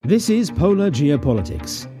This is Polar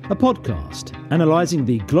Geopolitics, a podcast analysing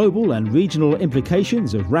the global and regional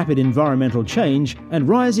implications of rapid environmental change and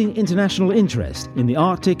rising international interest in the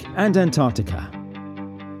Arctic and Antarctica.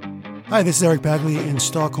 Hi, this is Eric Bagley in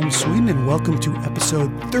Stockholm, Sweden, and welcome to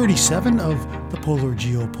episode 37 of the Polar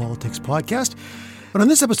Geopolitics podcast. But on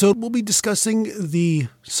this episode, we'll be discussing the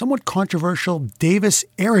somewhat controversial Davis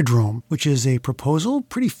Aerodrome, which is a proposal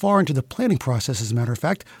pretty far into the planning process, as a matter of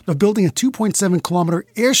fact, of building a 2.7-kilometer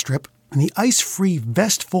airstrip in the ice-free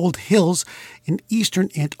Vestfold Hills in eastern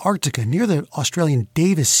Antarctica near the Australian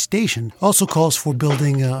Davis Station. Also calls for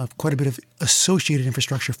building quite a bit of associated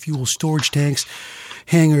infrastructure, fuel storage tanks,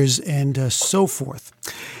 hangars, and so forth.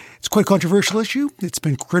 It's quite a controversial issue. It's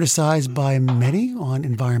been criticized by many on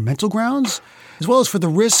environmental grounds, as well as for the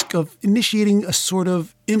risk of initiating a sort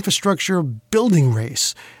of infrastructure building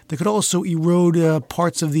race that could also erode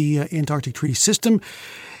parts of the Antarctic Treaty System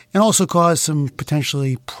and also cause some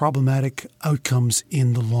potentially problematic outcomes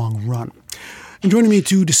in the long run. And joining me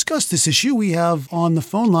to discuss this issue, we have on the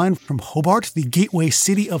phone line from Hobart, the gateway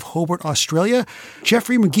city of Hobart, Australia,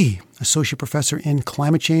 Jeffrey McGee, Associate Professor in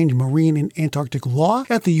Climate Change, Marine and Antarctic Law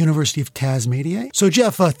at the University of Tasmania. So,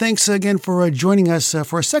 Jeff, thanks again for joining us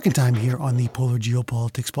for a second time here on the Polar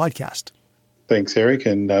Geopolitics podcast. Thanks, Eric,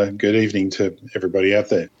 and good evening to everybody out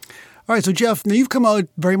there. All right, so, Jeff, now you've come out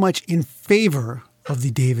very much in favor of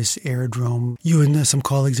the Davis Aerodrome. You and some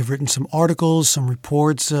colleagues have written some articles, some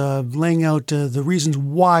reports, laying out the reasons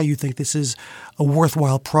why you think this is a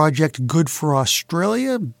worthwhile project, good for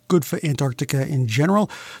Australia, good for Antarctica in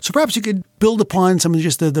general. So perhaps you could build upon some of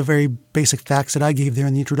just the very basic facts that I gave there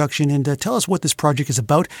in the introduction and tell us what this project is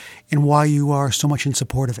about and why you are so much in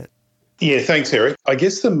support of it. Yeah, thanks, Eric. I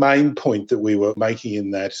guess the main point that we were making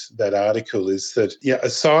in that article is that,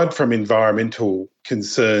 aside from environmental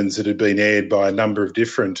concerns that had been aired by a number of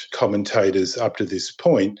different commentators up to this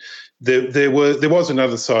point, there was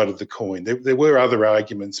another side of the coin. There were other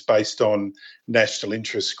arguments based on national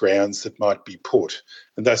interest grounds that might be put.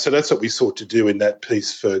 And so that's what we sought to do in that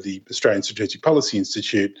piece for the Australian Strategic Policy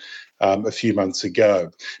Institute a few months ago,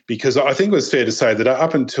 because I think it was fair to say that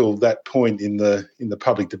up until that point in the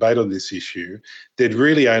public debate on this issue, there'd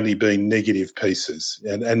really only been negative pieces,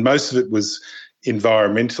 and most of it was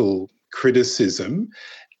environmental criticism.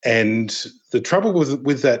 And the trouble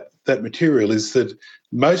with that material is that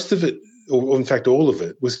most of it, or in fact all of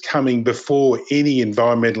it, was coming before any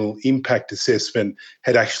environmental impact assessment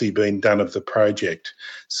had actually been done of the project.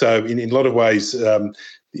 So in a lot of ways,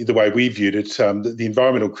 the way we viewed it, the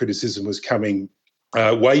environmental criticism was coming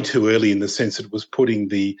way too early in the sense that it was putting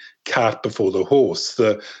the cart before the horse.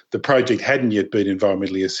 The project hadn't yet been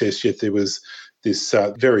environmentally assessed, yet there was this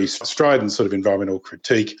very strident sort of environmental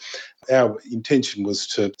critique. Our intention was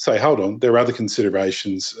to say, hold on, there are other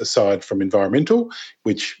considerations aside from environmental,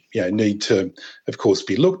 which need to, of course,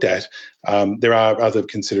 be looked at. There are other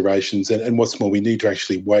considerations, and what's more, we need to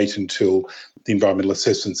actually wait until the environmental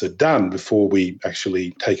assessments are done before we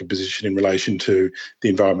actually take a position in relation to the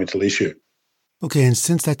environmental issue. Okay, and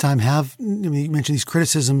since that time, you mentioned these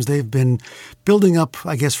criticisms, they've been building up,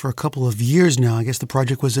 I guess, for a couple of years now. I guess the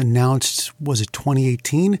project was announced, was it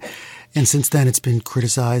 2018? And since then, it's been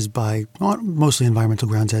criticized by mostly environmental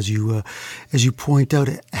grounds, as you point out.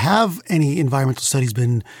 Have any environmental studies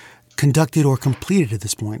been conducted or completed at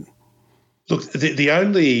this point? Look, the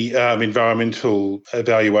only environmental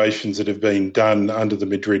evaluations that have been done under the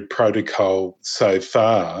Madrid Protocol so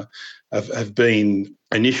far have been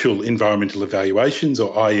initial environmental evaluations,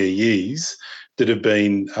 or IEEs, that have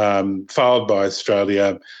been filed by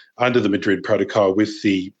Australia under the Madrid Protocol with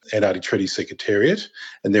the Antarctic Treaty Secretariat,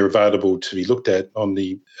 and they're available to be looked at on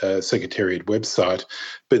the Secretariat website.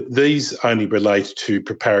 But these only relate to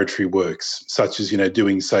preparatory works, such as,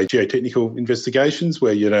 doing, say, geotechnical investigations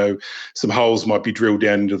where, some holes might be drilled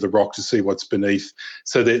down into the rock to see what's beneath.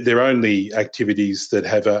 So they're only activities that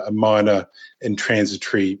have a minor and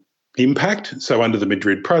transitory impact. So under the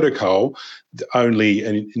Madrid Protocol, only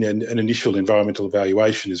an initial environmental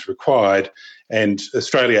evaluation is required. And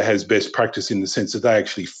Australia has best practice in the sense that they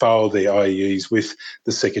actually file their IEEs with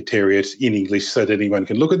the Secretariat in English so that anyone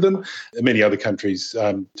can look at them. Many other countries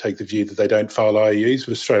take the view that they don't file IEEs,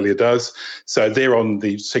 but Australia does. So they're on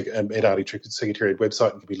the Antarctic Treaty Secretariat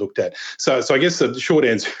website and can be looked at. So I guess the short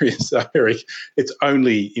answer is, Eric, it's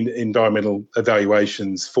only environmental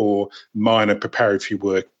evaluations for minor preparatory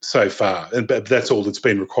work so far, and that's all that's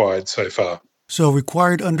been required so far. So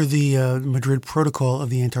required under the Madrid Protocol of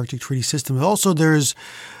the Antarctic Treaty System. Also, there's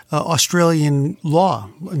Australian law,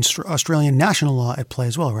 Australian national law at play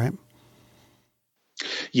as well, right?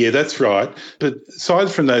 Yeah, that's right. But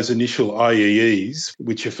aside from those initial IEEs,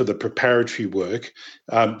 which are for the preparatory work,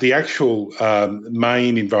 the actual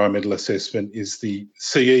main environmental assessment is the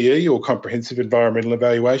CEE, or Comprehensive Environmental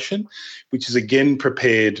Evaluation, which is again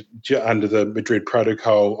prepared under the Madrid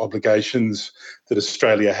Protocol obligations that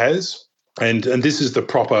Australia has. And this is the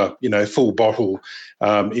proper, full bottle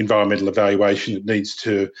environmental evaluation that needs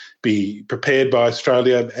to be prepared by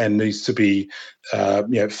Australia and needs to be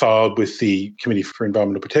filed with the Committee for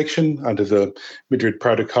Environmental Protection under the Madrid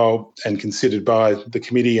Protocol and considered by the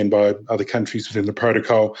committee and by other countries within the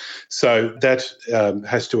protocol. So that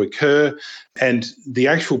has to occur. And the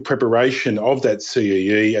actual preparation of that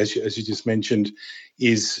CEE, as you just mentioned,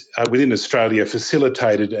 is within Australia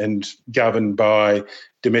facilitated and governed by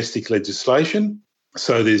domestic legislation.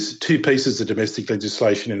 So there's two pieces of domestic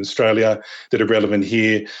legislation in Australia that are relevant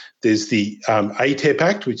here. There's the ATEP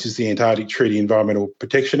Act, which is the Antarctic Treaty Environmental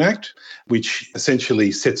Protection Act, which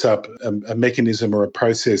essentially sets up a mechanism or a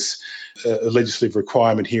process, a legislative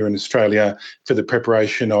requirement here in Australia for the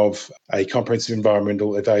preparation of a comprehensive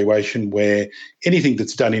environmental evaluation where anything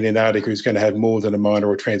that's done in Antarctica is going to have more than a minor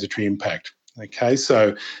or transitory impact. Okay,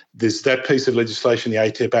 so there's that piece of legislation, the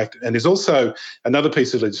ATEP Act, and there's also another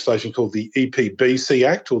piece of legislation called the EPBC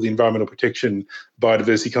Act, or the Environmental Protection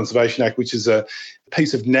Biodiversity Conservation Act, which is a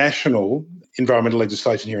piece of national environmental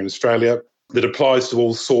legislation here in Australia that applies to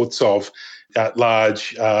all sorts of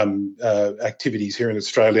large activities here in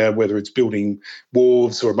Australia, whether it's building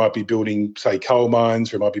wharves or it might be building, say, coal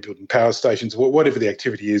mines, or it might be building power stations, whatever the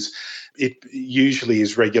activity is. It usually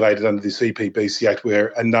is regulated under this EPBC Act, where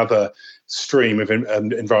another stream of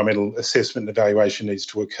environmental assessment and evaluation needs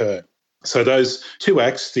to occur. So those two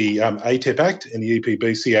acts, the ATEP Act and the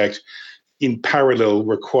EPBC Act, in parallel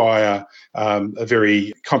require a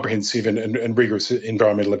very comprehensive and rigorous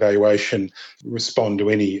environmental evaluation, respond to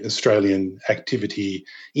any Australian activity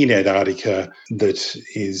in Antarctica that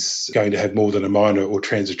is going to have more than a minor or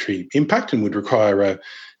transitory impact and would require a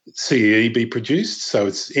CEE be produced. So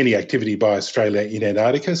it's any activity by Australia in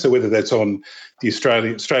Antarctica. So whether that's on the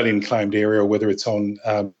Australian claimed area or whether it's on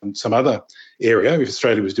some other area, if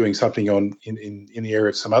Australia was doing something in the area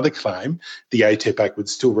of some other claim, the ATEP Act would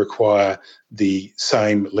still require the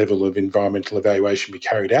same level of environmental evaluation be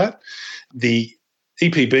carried out. The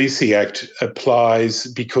EPBC Act applies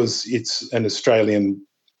because it's an Australian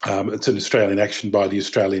action by the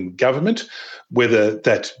Australian government, whether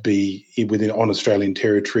that be on Australian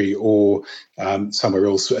territory or somewhere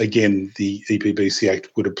else. Again, the EPBC Act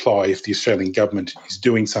would apply if the Australian government is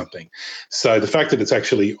doing something. So the fact that it's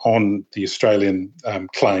actually on the Australian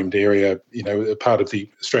claimed area, a part of the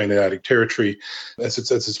Australian Antarctic Territory, as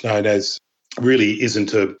it's known as, really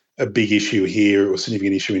isn't a big issue here or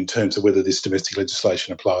significant issue in terms of whether this domestic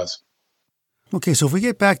legislation applies. Okay, so if we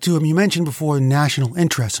get back to you mentioned before national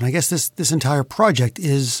interest, and I guess this entire project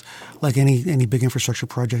is like any big infrastructure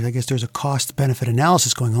project. I guess there's a cost-benefit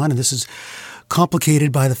analysis going on, and this is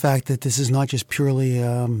complicated by the fact that this is not just purely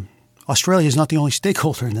Australia is not the only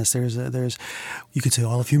stakeholder in this. There's you could say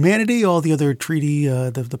all of humanity, all the other treaty,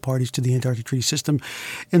 the parties to the Antarctic Treaty System,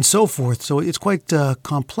 and so forth. So it's quite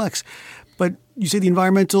complex. But you say the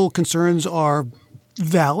environmental concerns are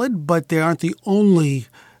valid, but they aren't the only.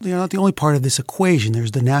 They are not the only part of this equation.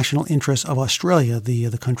 There's the national interest of Australia,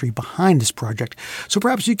 the country behind this project. So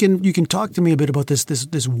perhaps you can talk to me a bit about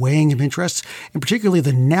this weighing of interests, and particularly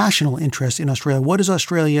the national interest in Australia. What does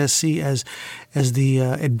Australia see as the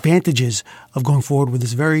advantages of going forward with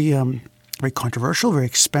this very very controversial, very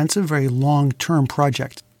expensive, very long-term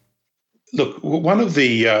project? Look, one of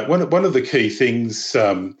the key things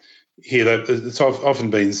here, that it's often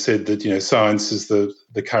been said that science is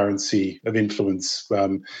the currency of influence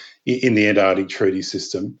in the Antarctic Treaty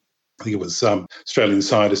System. I think it was Australian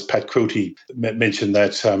scientist Pat Quilty mentioned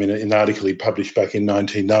that in an article he published back in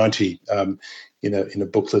 1990 in a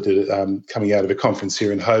booklet coming out of a conference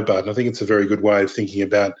here in Hobart. And I think it's a very good way of thinking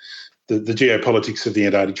about the geopolitics of the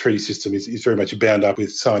Antarctic Treaty System is very much bound up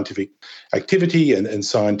with scientific activity and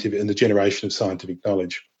the generation of scientific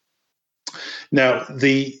knowledge. Now,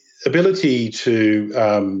 the ability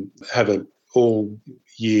to have an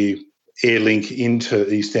all-year air link into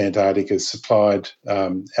East Antarctica supplied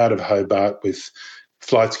out of Hobart, with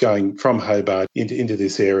flights going from Hobart into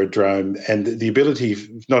this aerodrome, and the ability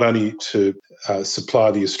not only to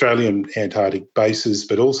supply the Australian Antarctic bases,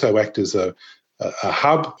 but also act as a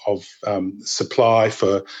hub of supply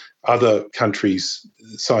for other countries'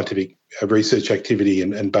 scientific research activity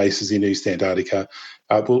and bases in East Antarctica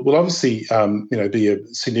will obviously be a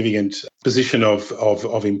significant position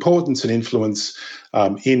of importance and influence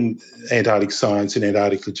in Antarctic science and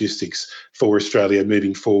Antarctic logistics for Australia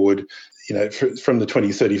moving forward. from the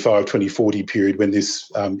 2035, 2040 period when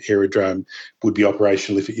this aerodrome would be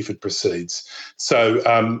operational if it proceeds. So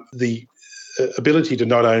the ability to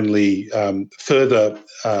not only further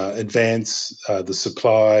advance the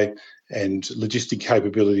supply and logistic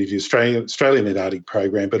capability of the Australian Antarctic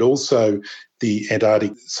program, but also the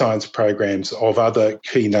Antarctic science programs of other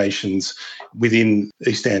key nations within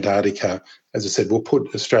East Antarctica, as I said, will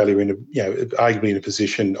put Australia arguably in a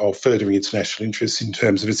position of furthering its national interests in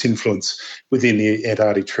terms of its influence within the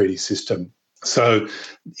Antarctic Treaty System. So,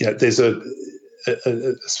 there's a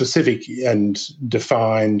specific and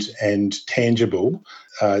defined and tangible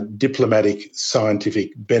diplomatic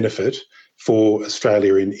scientific benefit for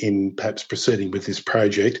Australia in perhaps proceeding with this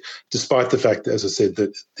project, despite the fact, as I said,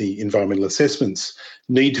 that the environmental assessments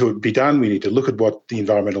need to be done. We need to look at what the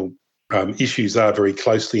environmental issues are very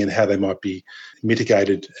closely and how they might be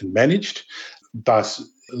mitigated and managed. But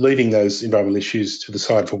leaving those environmental issues to the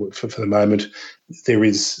side for the moment, there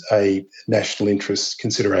is a national interest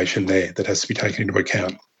consideration there that has to be taken into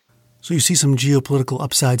account. So you see some geopolitical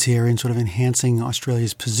upsides here in sort of enhancing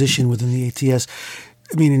Australia's position within the ATS.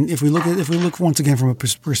 I mean, if we look once again from a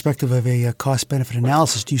perspective of a cost-benefit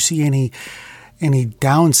analysis, do you see any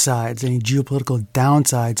downsides, any geopolitical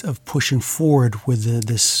downsides of pushing forward with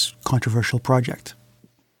this controversial project?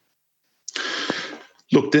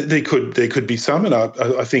 Look, there could be some, and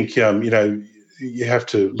I think you have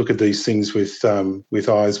to look at these things with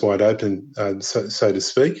eyes wide open, so to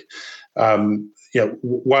speak.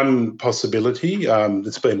 One possibility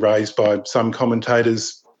that's been raised by some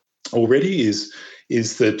commentators already is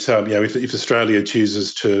that if Australia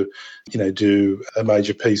chooses to do a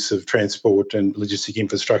major piece of transport and logistic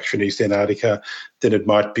infrastructure in East Antarctica, then it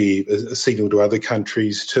might be a signal to other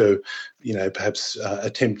countries to perhaps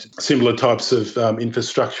attempt similar types of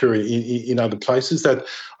infrastructure in other places. That,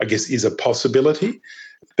 I guess, is a possibility.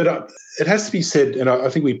 But it has to be said, and I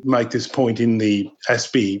think we make this point in the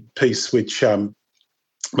ASPI piece, which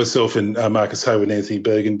myself and Marcus Howe and Anthony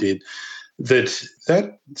Bergen did,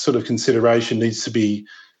 that sort of consideration needs to be,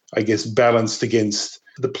 I guess, balanced against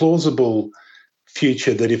the plausible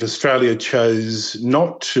future that if Australia chose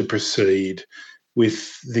not to proceed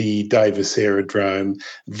with the Davis Aerodrome,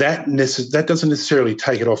 that doesn't necessarily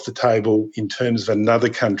take it off the table in terms of another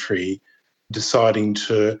country deciding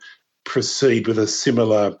to proceed with a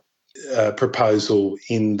similar proposal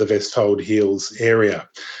in the Vestfold Hills area.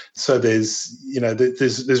 So there's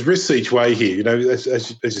risks each way here. As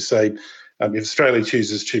you say, if Australia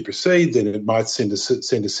chooses to proceed, then it might send a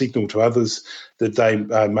signal to others that they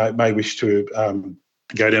may wish to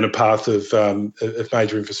go down a path of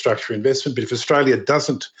major infrastructure investment. But if Australia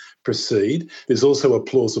doesn't proceed, there's also a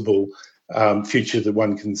plausible future that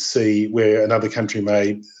one can see where another country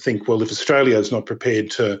may think, well, if Australia is not prepared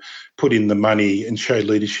to put in the money and show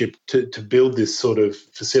leadership to build this sort of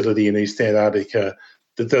facility in East Antarctica,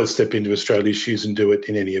 that they'll step into Australia's shoes and do it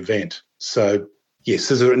in any event. So, yes,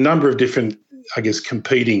 there's a number of different, I guess,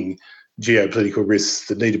 competing geopolitical risks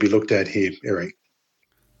that need to be looked at here, Eric.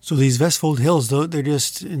 So these Vestfold Hills, though, they're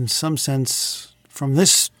just, in some sense, from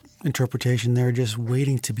this interpretation, they're just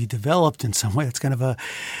waiting to be developed in some way. It's kind of a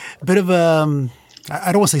bit of a,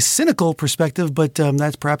 I don't want to say cynical perspective, but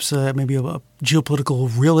that's perhaps maybe a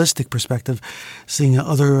geopolitical, realistic perspective, seeing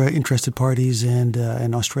other interested parties and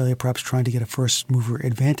Australia perhaps trying to get a first mover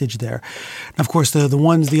advantage there. And of course, the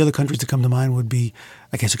other countries that come to mind would be,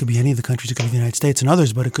 I guess it could be any of the countries, it could be the United States and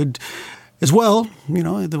others, but it could as well,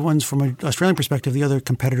 the ones from an Australian perspective, the other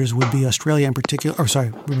competitors would be Australia in particular,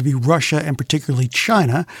 would be Russia and particularly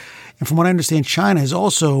China. And from what I understand, China has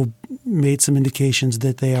also made some indications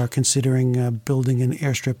that they are considering building an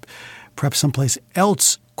airstrip perhaps someplace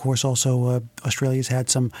else. Of course, also Australia's had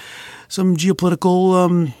some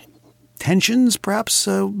geopolitical tensions, perhaps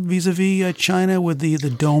vis-a-vis China with the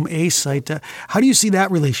Dome A site. How do you see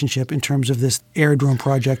that relationship in terms of this aerodrome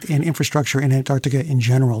project and infrastructure in Antarctica in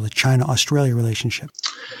general, the China-Australia relationship?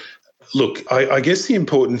 Look, I guess the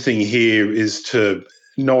important thing here is to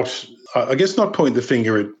not point the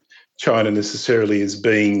finger at China necessarily as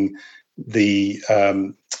being the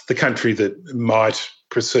country that might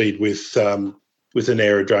proceed with an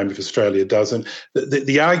aerodrome if Australia doesn't.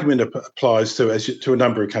 The argument applies to a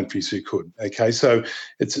number of countries who could. Okay, so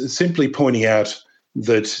it's simply pointing out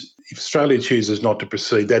that if Australia chooses not to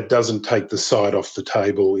proceed, that doesn't take the side off the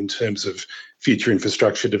table in terms of future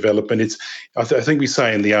infrastructure development. I think we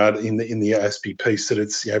say in the ASPI piece that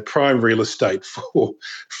it's prime real estate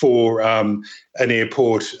for an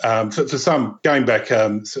airport. For some, going back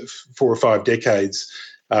 4 or 5 decades,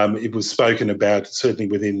 it was spoken about certainly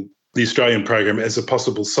within the Australian program as a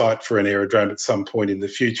possible site for an aerodrome at some point in the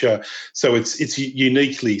future. So it's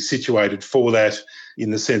uniquely situated for that,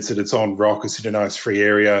 in the sense that it's on rock, it's in an ice-free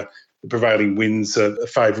area. The prevailing winds are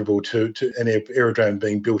favourable to an aerodrome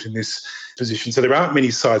being built in this position. So there aren't many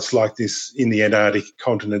sites like this in the Antarctic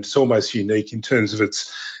continent. It's almost unique in terms of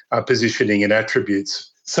its positioning and attributes.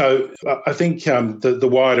 So I think the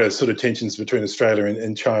wider sort of tensions between Australia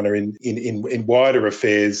and China in wider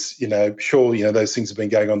affairs, sure, those things have been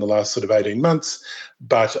going on the last sort of 18 months,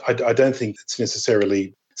 but I don't think it's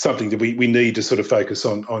necessarily something that we need to sort of focus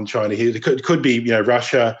on China here. It could be,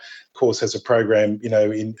 Russia, of course, has a program,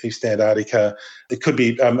 in East Antarctica. It could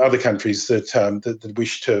be other countries that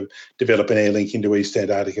wish to develop an air link into East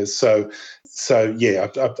Antarctica. So yeah,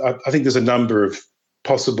 I think there's a number of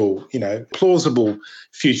possible, plausible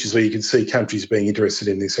futures where you can see countries being interested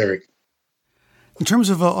in this, Eric. In terms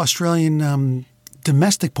of Australian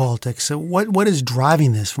domestic politics, what is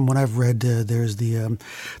driving this? From what I've read, there's the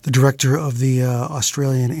director of the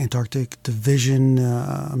Australian Antarctic Division,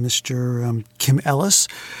 Mr. Kim Ellis,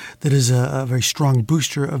 that is a very strong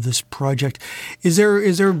booster of this project. Is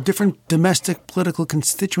there different domestic political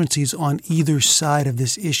constituencies on either side of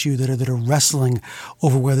this issue that are wrestling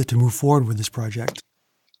over whether to move forward with this project?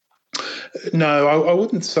 No, I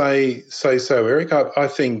wouldn't say so, Eric. I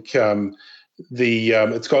think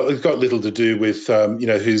it's got little to do with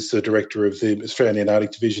who's the director of the Australian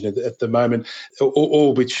Antarctic Division at the moment,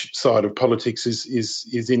 or which side of politics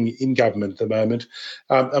is in government at the moment.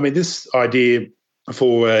 This idea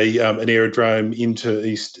for an aerodrome into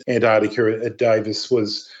East Antarctica at Davis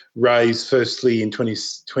was raised firstly in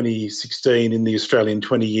 2016 in the Australian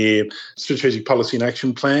 20-year Strategic Policy and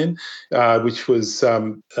Action Plan, which was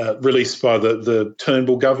released by the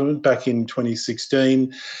Turnbull government back in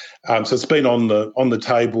 2016. So it's been on the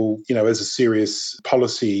table, as a serious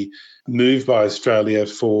policy move by Australia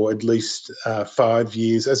for at least 5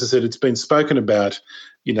 years. As I said, it's been spoken about,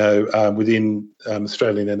 within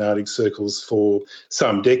Australian Antarctic circles for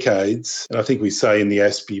some decades. And I think we say in the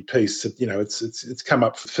ASPI piece that, it's come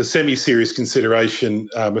up for semi-serious consideration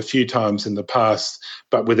a few times in the past,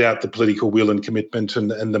 but without the political will and commitment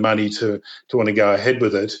and the money to want to go ahead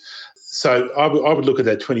with it. So I would look at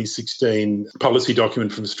that 2016 policy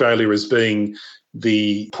document from Australia as being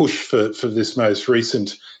the push for this most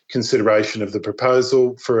recent consideration of the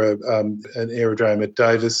proposal for an aerodrome at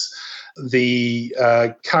Davis. The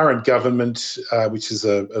current government, which is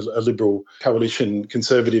a Liberal coalition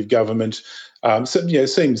Conservative government,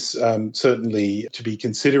 seems certainly to be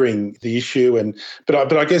considering the issue,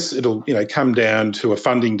 but I guess it'll come down to a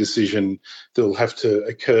funding decision that'll have to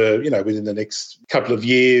occur within the next couple of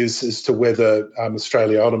years as to whether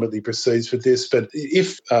Australia ultimately proceeds with this. But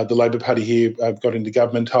if the Labor Party here got into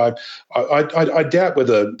government, I doubt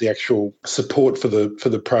whether the actual support for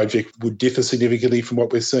the project would differ significantly from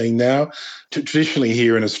what we're seeing now. Traditionally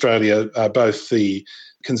here in Australia, both the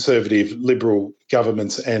Conservative Liberal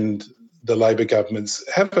governments and the Labor governments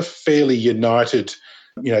have a fairly united,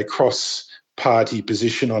 cross-party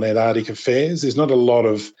position on Antarctic affairs. There's not a lot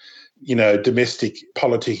of, domestic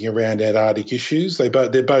politicking around Antarctic issues.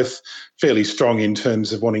 They're both fairly strong in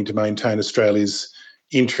terms of wanting to maintain Australia's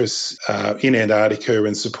interests in Antarctica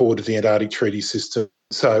and support of the Antarctic Treaty System.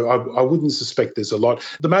 So I wouldn't suspect there's a lot.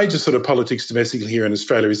 The major sort of politics domestically here in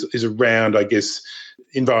Australia is around, I guess,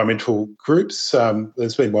 environmental groups.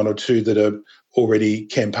 There's been one or two that are already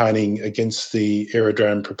campaigning against the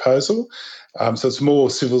aerodrome proposal. So it's more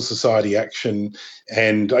civil society action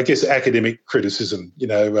and, I guess, academic criticism,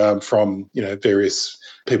 from, various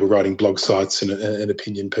people writing blog sites and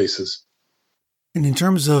opinion pieces. And in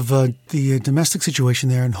terms of the domestic situation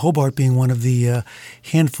there, and Hobart being one of the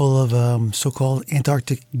handful of so-called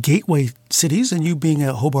Antarctic gateway cities, and you being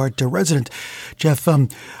a Hobart resident, Jeff,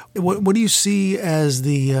 what do you see as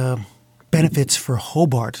the benefits for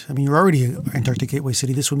Hobart? I mean, you're already an Antarctic gateway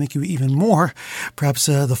city. This would make you even more, perhaps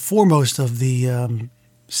the foremost of the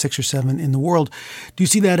 6 or 7 in the world. Do you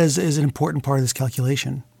see that as an important part of this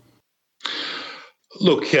calculation?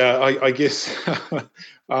 Look, I guess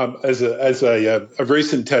as a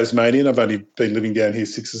recent Tasmanian, I've only been living down here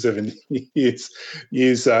 6 or 7 years,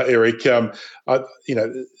 Eric.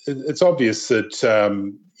 It's obvious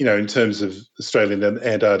that in terms of Australian and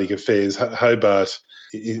Antarctic affairs, Hobart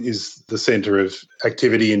is the centre of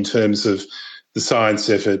activity in terms of the science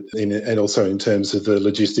effort and also in terms of the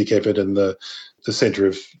logistic effort and the centre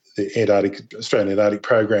of the Australian Antarctic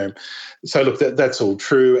program. So look, that's all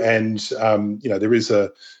true, and there is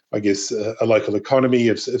a a local economy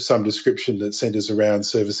of some description that centres around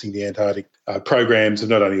servicing the Antarctic programs of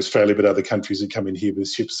not only Australia but other countries that come in here with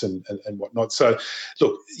ships and whatnot. So,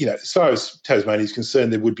 look, as far as Tasmania is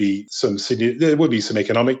concerned, there would be some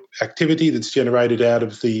economic activity that's generated out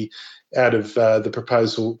of the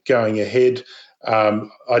proposal going ahead.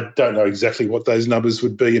 I don't know exactly what those numbers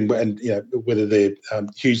would be and whether they're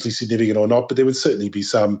hugely significant or not, but there would certainly be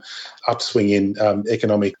some upswing in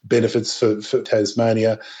economic benefits for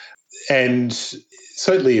Tasmania. And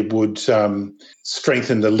certainly it would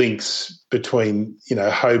strengthen the links between,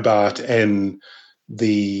 Hobart and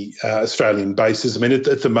the Australian bases. I mean,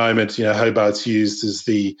 at the moment, Hobart's used as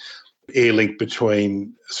the air link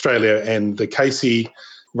between Australia and the Casey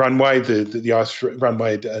runway, the ice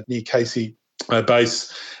runway near Casey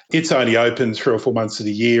base. It's only open 3 or 4 months of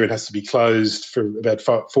the year. It has to be closed for about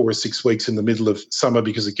 4 or 6 weeks in the middle of summer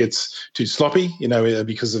because it gets too sloppy,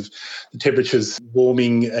 because of the temperatures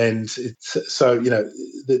warming. And so,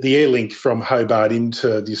 the air link from Hobart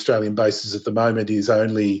into the Australian bases at the moment is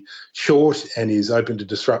only short and is open to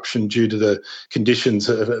disruption due to the conditions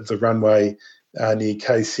of the runway near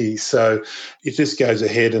Casey. So if this goes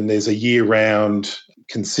ahead and there's a year-round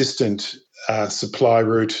consistent supply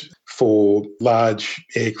route for large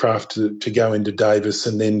aircraft to go into Davis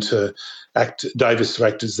and then to act as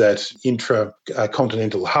that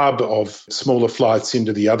intra-continental hub of smaller flights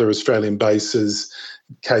into the other Australian bases,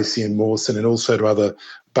 Casey and Mawson, and also to other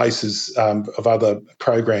bases of other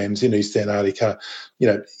programs in East Antarctica.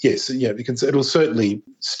 It'll certainly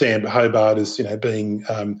stamp Hobart as being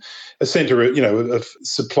a centre of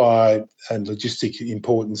supply and logistic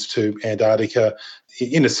importance to Antarctica.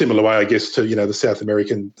 In a similar way, I guess, to the South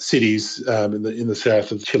American cities in the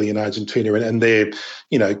south of Chile and Argentina, and their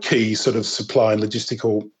key sort of supply and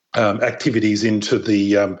logistical activities into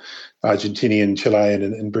the Argentinian, Chilean,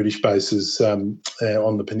 and British bases on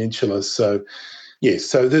the peninsula. So, yes,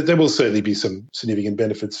 so there will certainly be some significant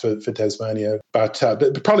benefits for Tasmania, but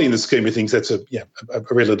probably in the scheme of things, that's a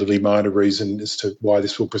relatively minor reason as to why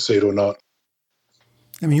this will proceed or not.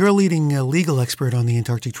 I mean, you're a leading legal expert on the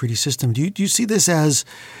Antarctic Treaty System. Do you see this as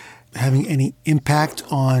having any impact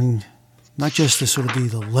on not just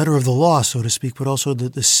the letter of the law, so to speak, but also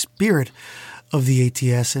the spirit of the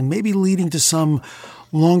ATS, and maybe leading to some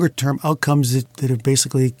longer-term outcomes that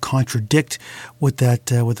basically contradict what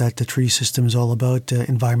the treaty system is all about,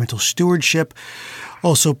 environmental stewardship,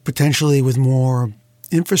 also potentially with more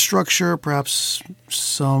infrastructure, perhaps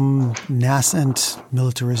some nascent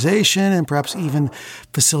militarization, and perhaps even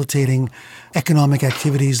facilitating economic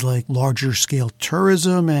activities like larger-scale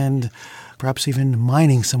tourism and perhaps even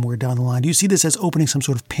mining somewhere down the line. Do you see this as opening some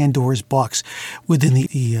sort of Pandora's box within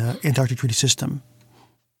the Antarctic Treaty System?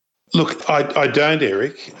 Look, I don't,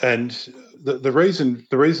 Eric, and the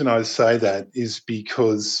reason I say that is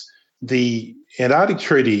because the Antarctic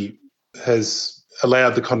Treaty has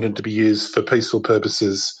allowed the continent to be used for peaceful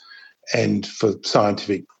purposes and for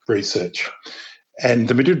scientific research. And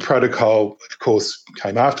the Madrid Protocol, of course,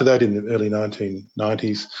 came after that in the early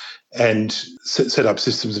 1990s and set up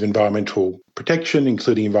systems of environmental protection,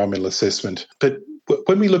 including environmental assessment. But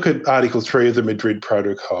when we look at Article 3 of the Madrid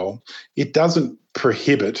Protocol, it doesn't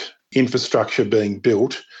prohibit infrastructure being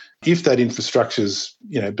built if that infrastructure is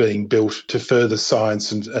being built to further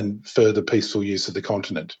science and further peaceful use of the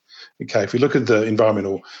continent. Okay, if we look at the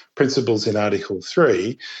environmental principles in Article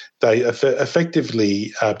 3, they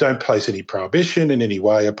effectively don't place any prohibition in any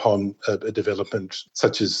way upon a development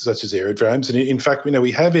such as aerodromes. And in fact,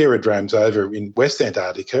 we have aerodromes over in West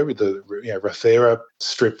Antarctica with the Rothera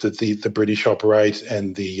strip that the British operate,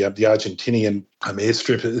 and the Argentinian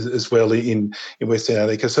airstrip as well in West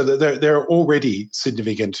Antarctica. So there are already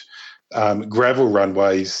significant gravel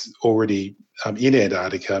runways already in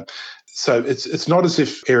Antarctica. So it's not as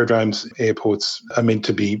if aerodromes, airports are meant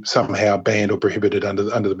to be somehow banned or prohibited under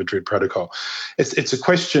the Madrid Protocol. It's a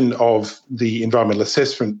question of the environmental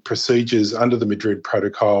assessment procedures under the Madrid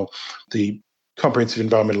Protocol, the comprehensive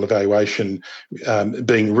environmental evaluation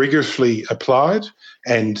being rigorously applied,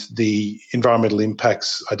 and the environmental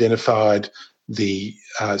impacts identified, the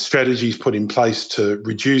strategies put in place to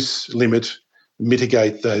reduce, limit,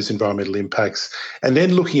 mitigate those environmental impacts, and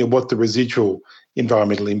then looking at what the residual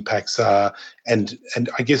environmental impacts are, and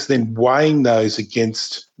I guess then weighing those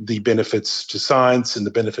against the benefits to science and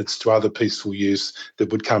the benefits to other peaceful use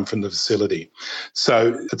that would come from the facility.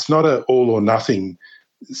 So it's not an all or nothing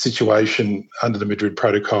situation under the Madrid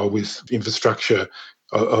Protocol with infrastructure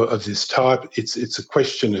of this type. It's a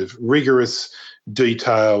question of rigorous,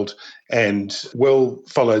 detailed, and well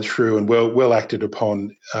followed through and well acted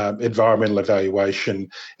upon environmental evaluation,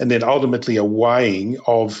 and then ultimately a weighing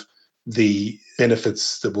of the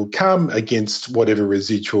benefits that will come against whatever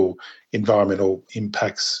residual environmental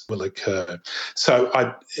impacts will occur. So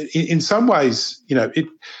in some ways,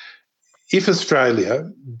 if Australia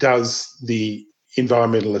does the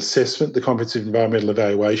environmental assessment, the comprehensive environmental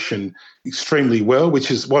evaluation extremely well,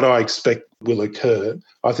 which is what I expect will occur,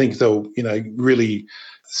 I think they'll, really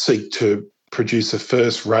seek to produce a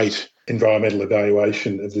first-rate environmental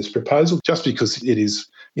evaluation of this proposal, just because it is,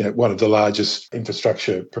 one of the largest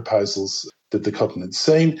infrastructure proposals that the continent's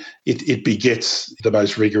seen. It begets the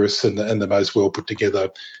most rigorous and the most well put together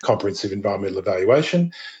comprehensive environmental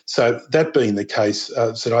evaluation. So that being the case,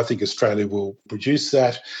 so I think Australia will produce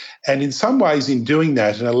that. And in some ways, in doing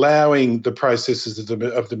that and allowing the processes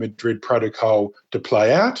of the Madrid Protocol to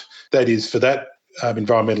play out, that is for that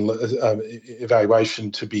environmental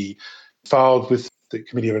evaluation to be filed with the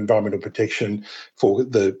Committee of Environmental Protection, for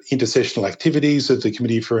the intersessional activities of the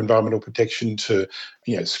Committee for Environmental Protection to,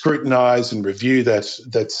 scrutinise and review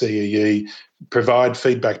that CEE, provide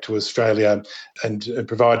feedback to Australia and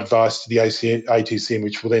provide advice to the ATCM,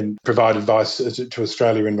 which will then provide advice to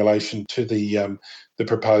Australia in relation to the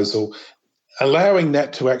proposal. Allowing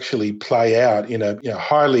that to actually play out in a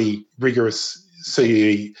highly rigorous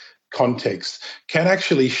CEE context can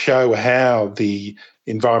actually show how the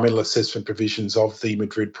environmental assessment provisions of the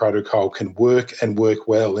Madrid Protocol can work and work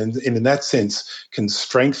well, and in that sense can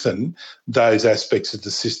strengthen those aspects of the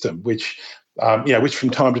system, which from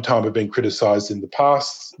time to time have been criticised in the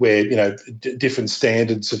past, where different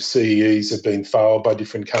standards of CEEs have been filed by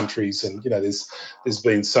different countries, and there's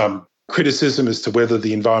been some criticism as to whether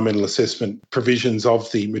the environmental assessment provisions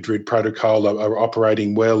of the Madrid Protocol are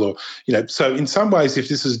operating well, or so in some ways, if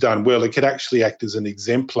this is done well, it could actually act as an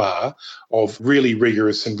exemplar of really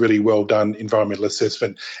rigorous and really well done environmental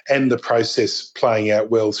assessment, and the process playing out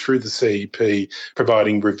well through the CEP,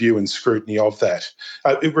 providing review and scrutiny of that,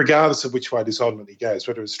 regardless of which way this ultimately goes,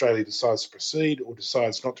 whether Australia decides to proceed or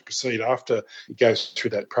decides not to proceed after it goes through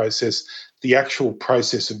that process. The actual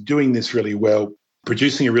process of doing this really well,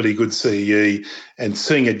 producing a really good CEE and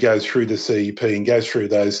seeing it go through the CEP and go through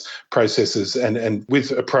those processes and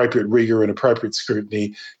with appropriate rigour and appropriate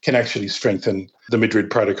scrutiny can actually strengthen the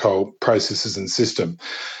Madrid Protocol processes and system.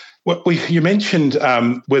 You mentioned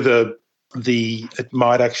whether it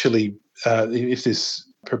might actually, if this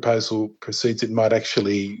proposal proceeds, it might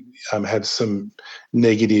actually have some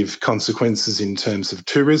negative consequences in terms of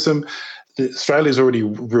tourism. Australia's already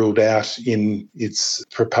ruled out in its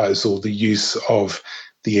proposal the use of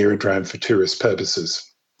the aerodrome for tourist purposes.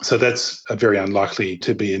 So that's very unlikely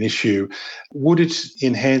to be an issue. Would it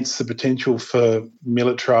enhance the potential for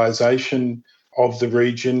militarisation of the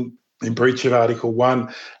region in breach of Article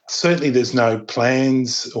 1? Certainly there's no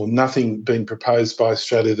plans or nothing being proposed by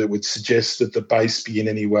Australia that would suggest that the base be in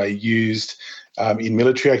any way used in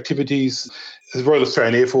military activities. The Royal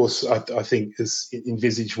Australian Air Force, I think, is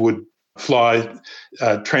envisaged would fly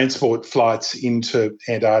transport flights into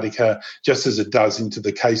Antarctica, just as it does into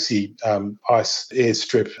the Casey ice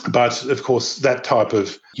airstrip. But of course, that type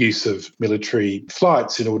of use of military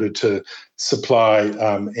flights in order to supply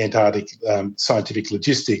Antarctic scientific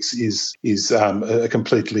logistics is a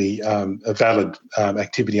completely a valid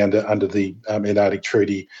activity under the Antarctic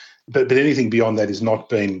Treaty. But anything beyond that is not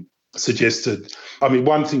being suggested. I mean,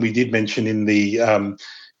 one thing we did mention in the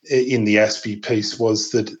ASPI piece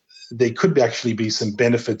was that there could actually be some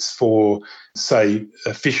benefits for, say,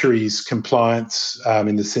 fisheries compliance,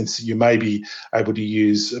 in the sense that you may be able to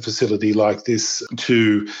use a facility like this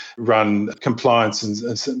to run compliance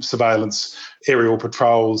and surveillance aerial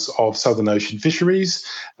patrols of Southern Ocean fisheries.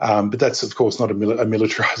 But that's, of course, not a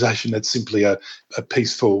militarisation. That's simply a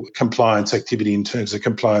peaceful compliance activity in terms of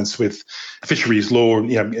compliance with fisheries law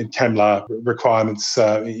and CAMLA requirements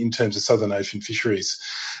in terms of Southern Ocean fisheries.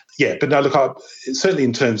 Yeah, but no, look, certainly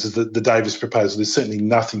in terms of the Davis proposal, there's certainly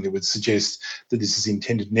nothing that would suggest that this is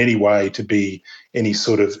intended in any way to be any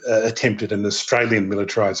sort of attempt at an Australian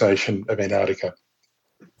militarisation of Antarctica.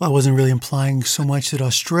 Well, I wasn't really implying so much that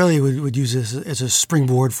Australia would use this as a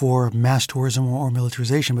springboard for mass tourism or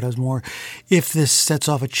militarization, but I was more, if this sets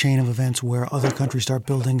off a chain of events where other countries start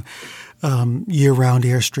building year-round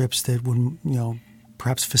airstrips that would,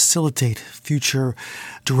 perhaps facilitate future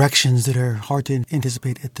directions that are hard to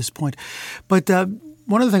anticipate at this point. But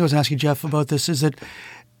one other thing I was asking Jeff about this is that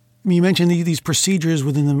you mentioned these procedures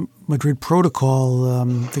within the Madrid Protocol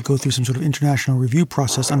that go through some sort of international review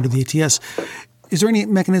process under the ATS. Is there any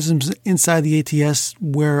mechanisms inside the ATS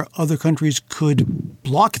where other countries could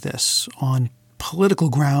block this on political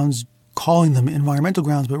grounds, calling them environmental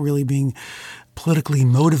grounds, but really being politically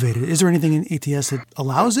motivated? Is there anything in ATS that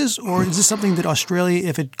allows this, or is this something that Australia,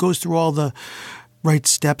 if it goes through all the right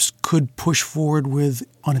steps could push forward with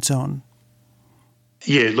on its own?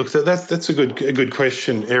 Yeah, look, that's a good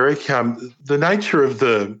question, Eric. The nature of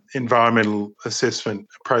the environmental assessment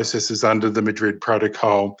processes under the Madrid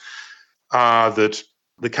Protocol are that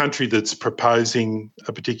the country that's proposing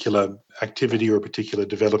a particular activity or a particular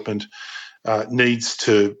development needs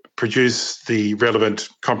to produce the relevant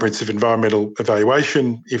comprehensive environmental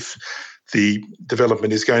evaluation if the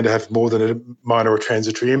development is going to have more than a minor or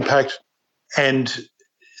transitory impact, and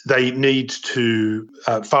they need to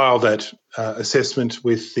file that assessment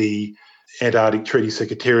with the Antarctic Treaty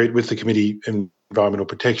Secretariat, with the Committee on Environmental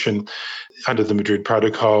Protection under the Madrid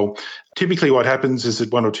Protocol. Typically what happens is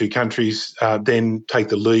that one or two countries then take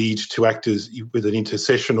the lead to act as with an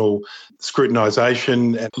intersessional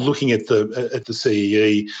scrutinisation and looking at the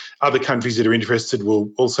CEE. Other countries that are interested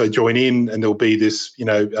will also join in, and there'll be this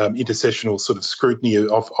intersessional sort of scrutiny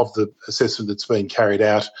of the assessment that's being carried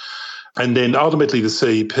out. And then ultimately the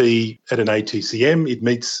CEP at an ATCM, it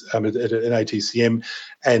meets at an ATCM,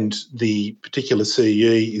 and the particular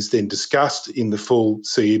CEE is then discussed in the full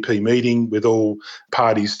CEP meeting with all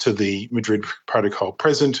parties to the Madrid Protocol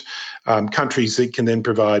present. Countries that can then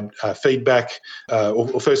provide feedback,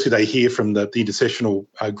 or firstly they hear from the intersessional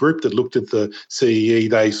group that looked at the CEE.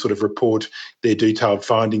 They sort of report their detailed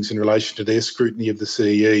findings in relation to their scrutiny of the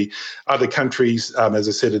CEE. Other countries, as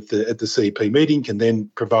I said at the CEP meeting, can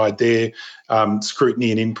then provide their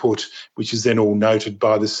scrutiny and input, which is then all noted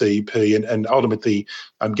by the CEP and ultimately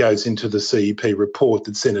goes into the CEP report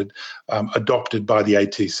that's then adopted by the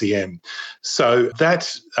ATCM. So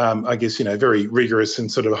that, very rigorous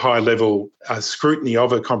and sort of high-level scrutiny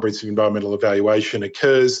of a comprehensive environmental evaluation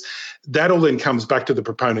occurs. That all then comes back to the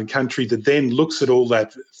proponent country that then looks at all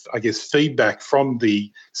that, feedback from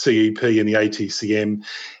the CEP and the ATCM,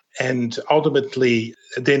 and ultimately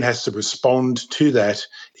then has to respond to that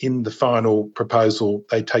in the final proposal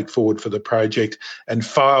they take forward for the project and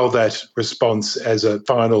file that response as a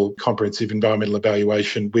final comprehensive environmental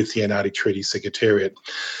evaluation with the Antarctic Treaty Secretariat.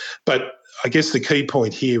 But I guess the key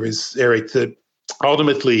point here is, Eric, that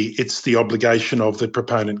ultimately it's the obligation of the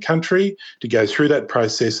proponent country to go through that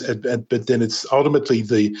process, but then it's ultimately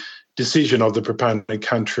the decision of the proponent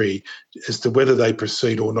country as to whether they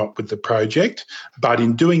proceed or not with the project. But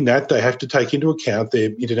in doing that, they have to take into account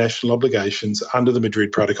their international obligations under the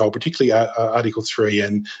Madrid Protocol, particularly Article 3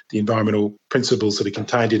 and the environmental principles that are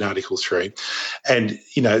contained in Article 3. And,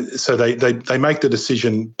 so they make the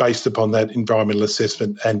decision based upon that environmental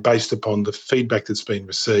assessment and based upon the feedback that's been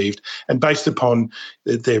received and based upon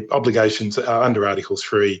their obligations under Article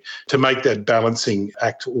 3 to make that balancing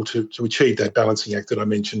act, or to achieve that balancing act that I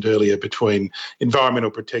mentioned earlier between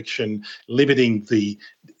environmental protection, limiting the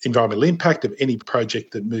environmental impact of any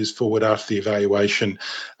project that moves forward after the evaluation,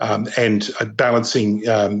 and balancing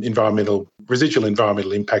residual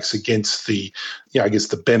environmental impacts against the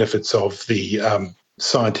benefits of the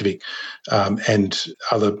scientific and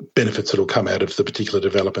other benefits that will come out of the particular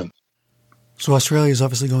development. So Australia is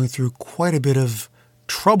obviously going through quite a bit of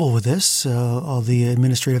trouble with this, all the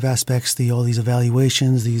administrative aspects, all these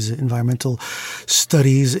evaluations, these environmental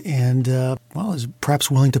studies, and is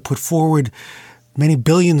perhaps willing to put forward many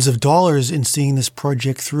billions of dollars in seeing this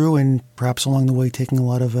project through, and perhaps along the way taking a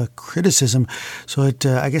lot of criticism. So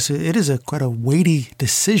I guess it is quite a weighty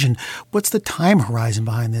decision. What's the time horizon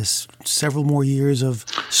behind this? Several more years of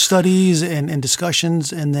studies and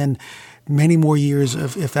discussions, and then many more years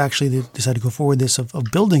of, if actually they decide to go forward this, of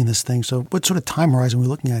building this thing. So what sort of time horizon are we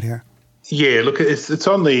looking at here? Yeah, look, it's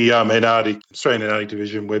on the Australian Antarctic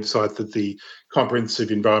Division website that the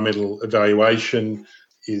comprehensive environmental evaluation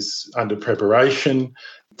is under preparation.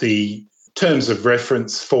 The terms of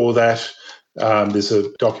reference for that, there's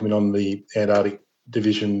a document on the Antarctic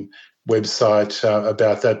Division website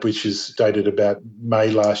about that, which is dated about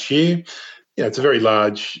May last year. It's a very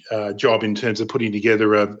large job in terms of putting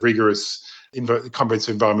together a rigorous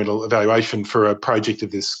comprehensive environmental evaluation for a project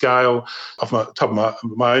of this scale. Off the top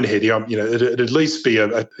of my own head, it'd at least be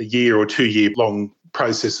a year or 2 year long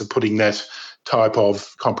process of putting that type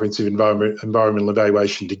of comprehensive environmental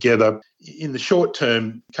evaluation together. In the short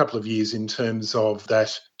term, a couple of years in terms of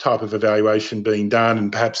that type of evaluation being done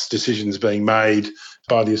and perhaps decisions being made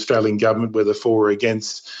by the Australian government, whether for or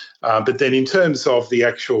against. But then in terms of the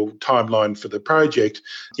actual timeline for the project,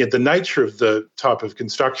 the nature of the type of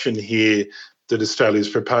construction here that Australia is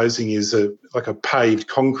proposing is like a paved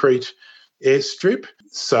concrete airstrip.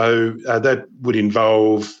 So that would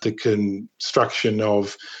involve the construction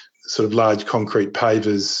of sort of large concrete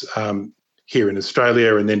pavers here in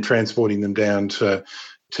Australia, and then transporting them down to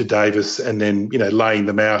Davis, and then laying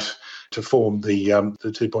them out to form the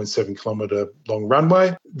 2.7 kilometre long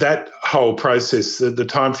runway. That whole process, the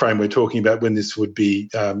time frame we're talking about when this would be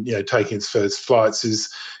taking its first flights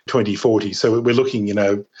is 2040. So we're looking,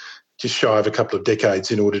 just shy of a couple of decades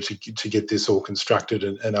in order to get this all constructed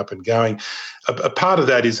and up and going. A part of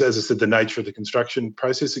that is, as I said, the nature of the construction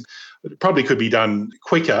process. It probably could be done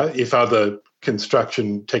quicker if other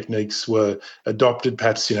construction techniques were adopted,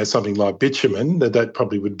 perhaps, something like bitumen, that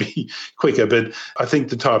probably would be quicker. But I think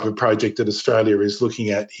the type of project that Australia is looking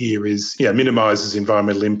at here is, minimises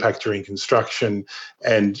environmental impact during construction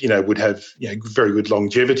and, would have, very good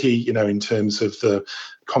longevity, in terms of the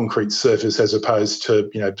concrete surface as opposed to,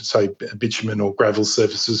 say, bitumen or gravel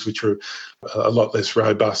surfaces, which are a lot less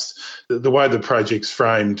robust. The way the project's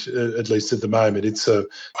framed, at least at the moment, it's a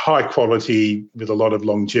high quality with a lot of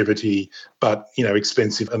longevity, but,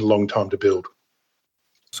 expensive and a long time to build.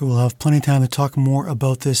 So we'll have plenty of time to talk more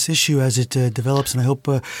about this issue as it develops, and I hope,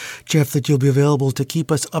 Jeff, that you'll be available to keep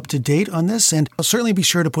us up to date on this. And I'll certainly be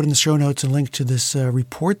sure to put in the show notes a link to this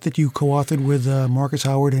report that you co-authored with Marcus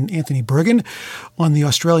Howard and Anthony Bergen on the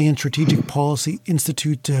Australian Strategic Policy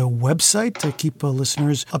Institute website to keep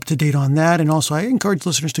listeners up to date on that. And also I encourage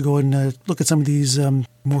listeners to go and look at some of these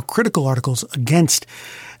more critical articles against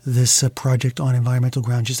this project on environmental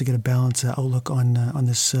grounds, just to get a balanced outlook on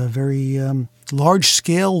this very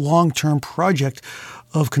large-scale, long-term project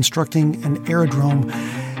of constructing an aerodrome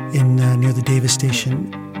in near the Davis Station.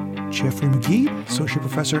 Geoffrey McGee, Associate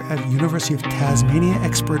Professor at University of Tasmania,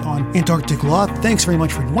 expert on Antarctic law. Thanks very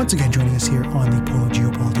much for once again joining us here on the Polar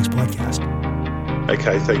Geopolitics Podcast.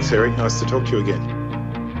 Okay, thanks, Eric. Nice to talk to you again.